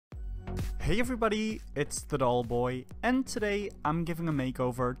Hey everybody, it's the Doll Boy, and today I'm giving a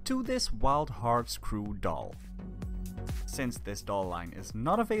makeover to this Wild Hearts Crew doll. Since this doll line is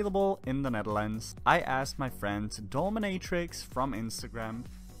not available in the Netherlands, I asked my friend Dollmanatrix from Instagram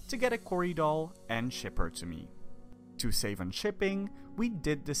to get a Cori doll and ship her to me. To save on shipping, we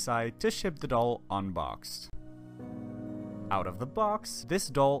did decide to ship the doll unboxed. Out of the box, this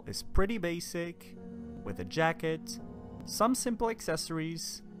doll is pretty basic, with a jacket, some simple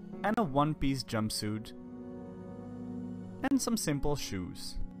accessories, and a one-piece jumpsuit, and some simple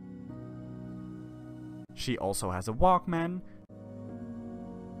shoes. She also has a Walkman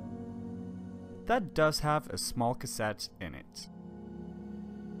that does have a small cassette in it.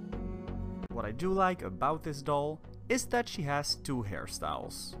 What I do like about this doll is that she has two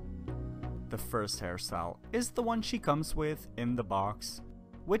hairstyles. The first hairstyle is the one she comes with in the box,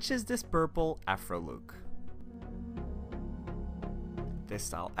 which is this purple afro look. This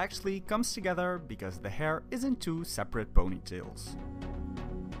style actually comes together because the hair is in two separate ponytails.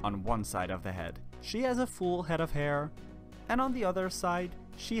 On one side of the head, she has a full head of hair, and on the other side,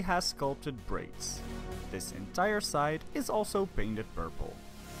 she has sculpted braids. This entire side is also painted purple.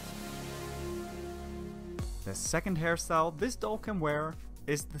 The second hairstyle this doll can wear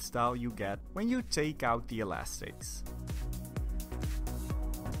is the style you get when you take out the elastics.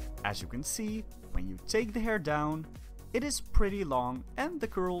 As you can see, when you take the hair down, it is pretty long and the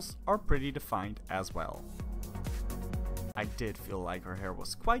curls are pretty defined as well. I did feel like her hair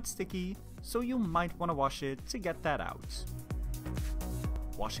was quite sticky, so you might want to wash it to get that out.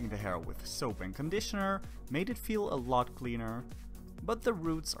 Washing the hair with soap and conditioner made it feel a lot cleaner, but the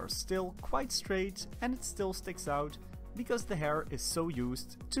roots are still quite straight and it still sticks out because the hair is so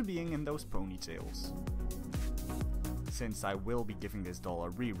used to being in those ponytails. Since I will be giving this doll a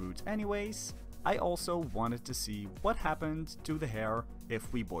reroot anyways, I also wanted to see what happened to the hair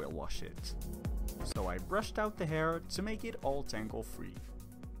if we boil wash it. So I brushed out the hair to make it all tangle free.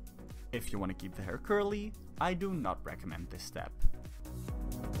 If you want to keep the hair curly, I do not recommend this step.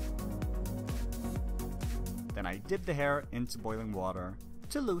 Then I dipped the hair into boiling water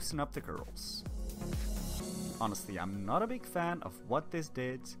to loosen up the curls. Honestly, I'm not a big fan of what this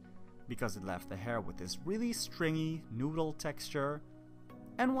did, because it left the hair with this really stringy noodle texture,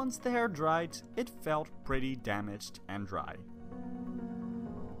 and once the hair dried, it felt pretty damaged and dry.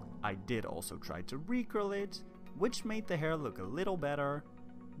 I did also try to recurl it, which made the hair look a little better,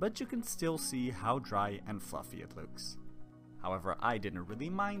 but you can still see how dry and fluffy it looks. However, I didn't really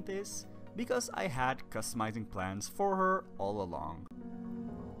mind this, because I had customizing plans for her all along.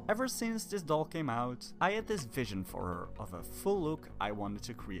 Ever since this doll came out, I had this vision for her of a full look I wanted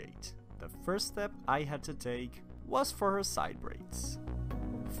to create. The first step I had to take was for her side braids.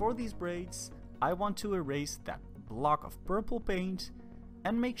 For these braids, I want to erase that block of purple paint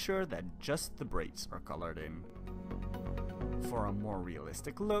and make sure that just the braids are colored in. For a more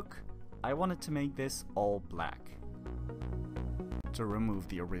realistic look, I wanted to make this all black. To remove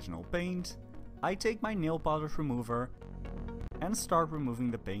the original paint, I take my nail polish remover and start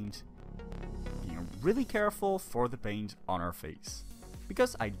removing the paint, being really careful for the paint on her face,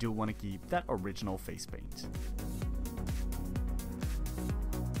 because I do want to keep that original face paint.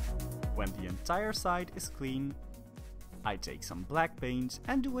 When the entire side is clean, I take some black paint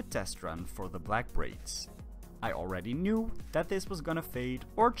and do a test run for the black braids. I already knew that this was gonna fade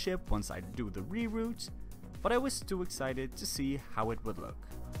or chip once I do the reroot, but I was too excited to see how it would look.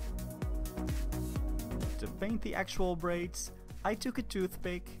 To paint the actual braids, I took a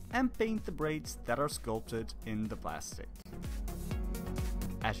toothpick and paint the braids that are sculpted in the plastic.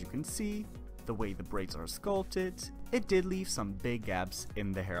 As you can see, the way the braids are sculpted, it did leave some big gaps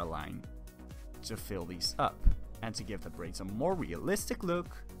in the hairline. To fill these up and to give the braids a more realistic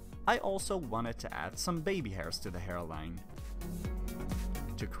look, I also wanted to add some baby hairs to the hairline.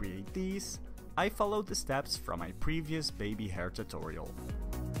 To create these, I followed the steps from my previous baby hair tutorial.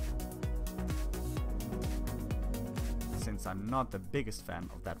 Since I'm not the biggest fan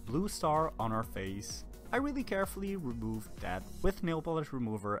of that blue star on her face, I really carefully removed that with nail polish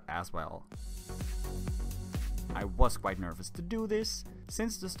remover as well. I was quite nervous to do this,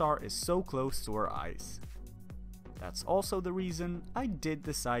 since the star is so close to her eyes. That's also the reason I did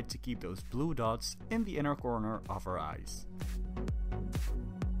decide to keep those blue dots in the inner corner of her eyes.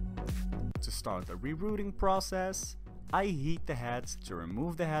 To start the rerooting process, I heat the head to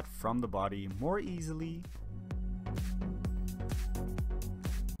remove the head from the body more easily,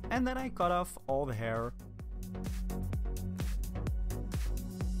 and then I cut off all the hair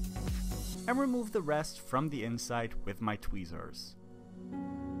and remove the rest from the inside with my tweezers.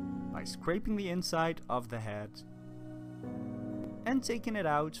 By scraping the inside of the head, and taking it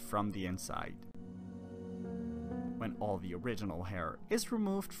out from the inside. When all the original hair is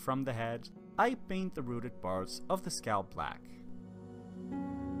removed from the head, I paint the rooted parts of the scalp black.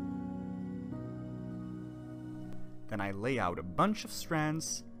 Then I lay out a bunch of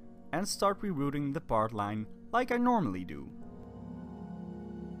strands and start rerooting the part line like I normally do.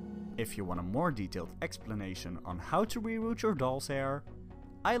 If you want a more detailed explanation on how to reroot your doll's hair,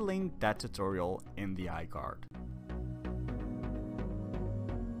 I linked that tutorial in the iCard.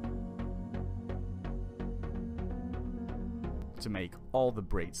 To make all the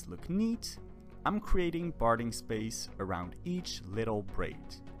braids look neat, I'm creating parting space around each little braid.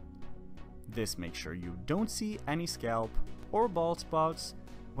 This makes sure you don't see any scalp or bald spots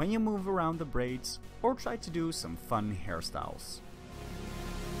when you move around the braids or try to do some fun hairstyles.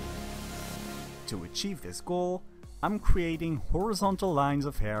 To achieve this goal, I'm creating horizontal lines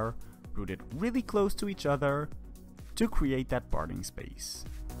of hair rooted really close to each other to create that parting space.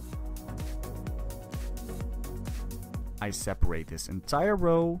 I separate this entire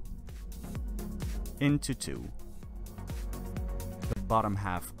row into two. The bottom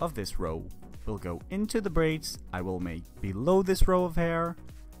half of this row will go into the braids I will make below this row of hair,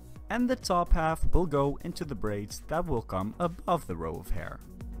 and the top half will go into the braids that will come above the row of hair.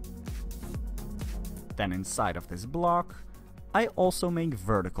 Then inside of this block, I also make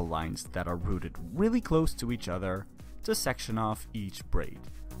vertical lines that are rooted really close to each other to section off each braid.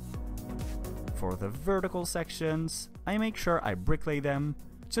 For the vertical sections, I make sure I bricklay them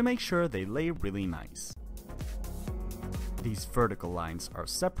to make sure they lay really nice. These vertical lines are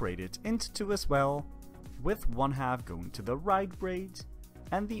separated into two as well, with one half going to the right braid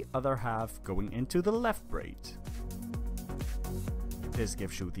and the other half going into the left braid. This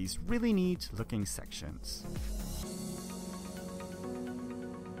gives you these really neat looking sections.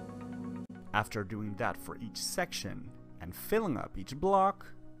 After doing that for each section and filling up each block,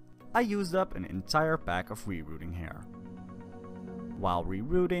 I used up an entire pack of rerooting hair. While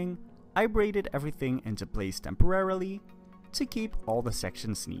rerooting, I braided everything into place temporarily to keep all the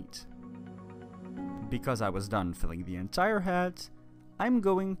sections neat. Because I was done filling the entire head, I'm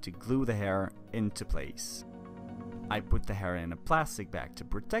going to glue the hair into place. I put the hair in a plastic bag to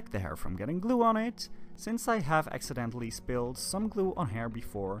protect the hair from getting glue on it, since I have accidentally spilled some glue on hair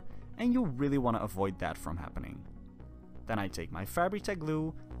before and you really want to avoid that from happening. Then I take my Fabri-Tac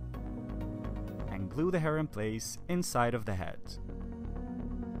glue and glue the hair in place inside of the head.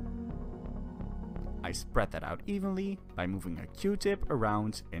 I spread that out evenly by moving a Q-tip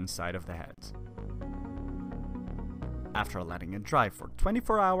around inside of the head. After letting it dry for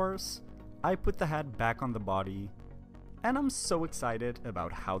 24 hours, I put the head back on the body, and I'm so excited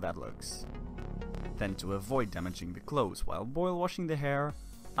about how that looks. Then, to avoid damaging the clothes while boil washing the hair,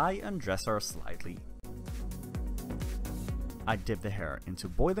 I undress her slightly. I dip the hair into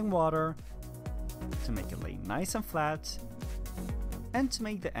boiling water to make it lay nice and flat and to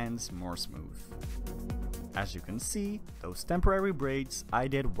make the ends more smooth. As you can see, those temporary braids I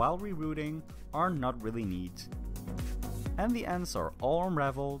did while rerooting are not really neat, and the ends are all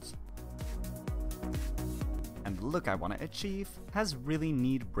unraveled, and the look I want to achieve has really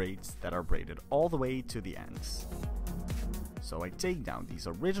neat braids that are braided all the way to the ends. So I take down these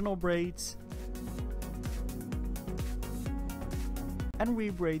original braids and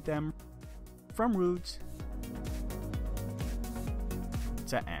rebraid them from root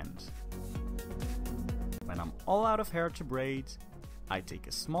to end. When I'm all out of hair to braid, I take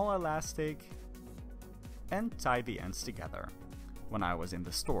a small elastic and tie the ends together. When I was in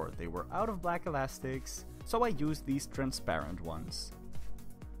the store, they were out of black elastics, so I used these transparent ones.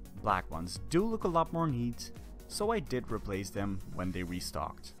 Black ones do look a lot more neat, so I did replace them when they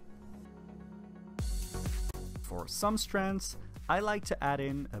restocked. For some strands, I like to add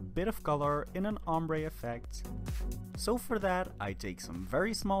in a bit of color in an ombre effect, so for that I take some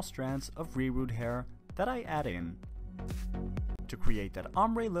very small strands of reroot hair that I add in. To create that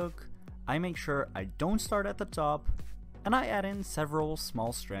ombre look, I make sure I don't start at the top, and I add in several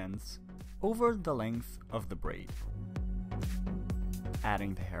small strands over the length of the braid.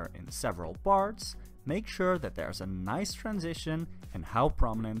 Adding the hair in several parts, make sure that there's a nice transition in how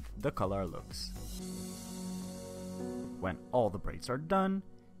prominent the color looks. When all the braids are done,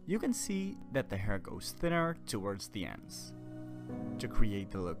 you can see that the hair goes thinner towards the ends. To create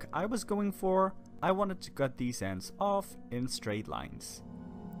the look I was going for, I wanted to cut these ends off in straight lines.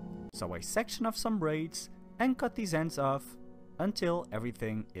 So I section off some braids and cut these ends off until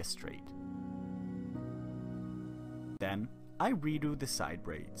everything is straight. Then I redo the side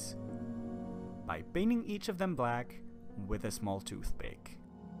braids by painting each of them black with a small toothpick.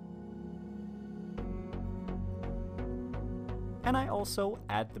 And I also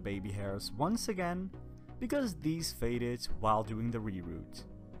add the baby hairs once again, because these faded while doing the reroot.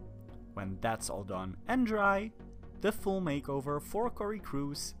 When that's all done and dry, the full makeover for Cori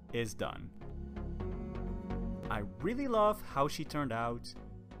Cruise is done. I really love how she turned out,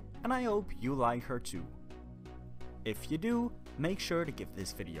 and I hope you like her too. If you do, make sure to give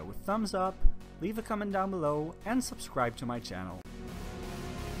this video a thumbs up, leave a comment down below, and subscribe to my channel.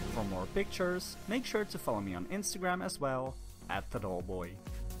 For more pictures, make sure to follow me on Instagram as well, @thedollboy.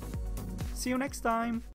 See you next time!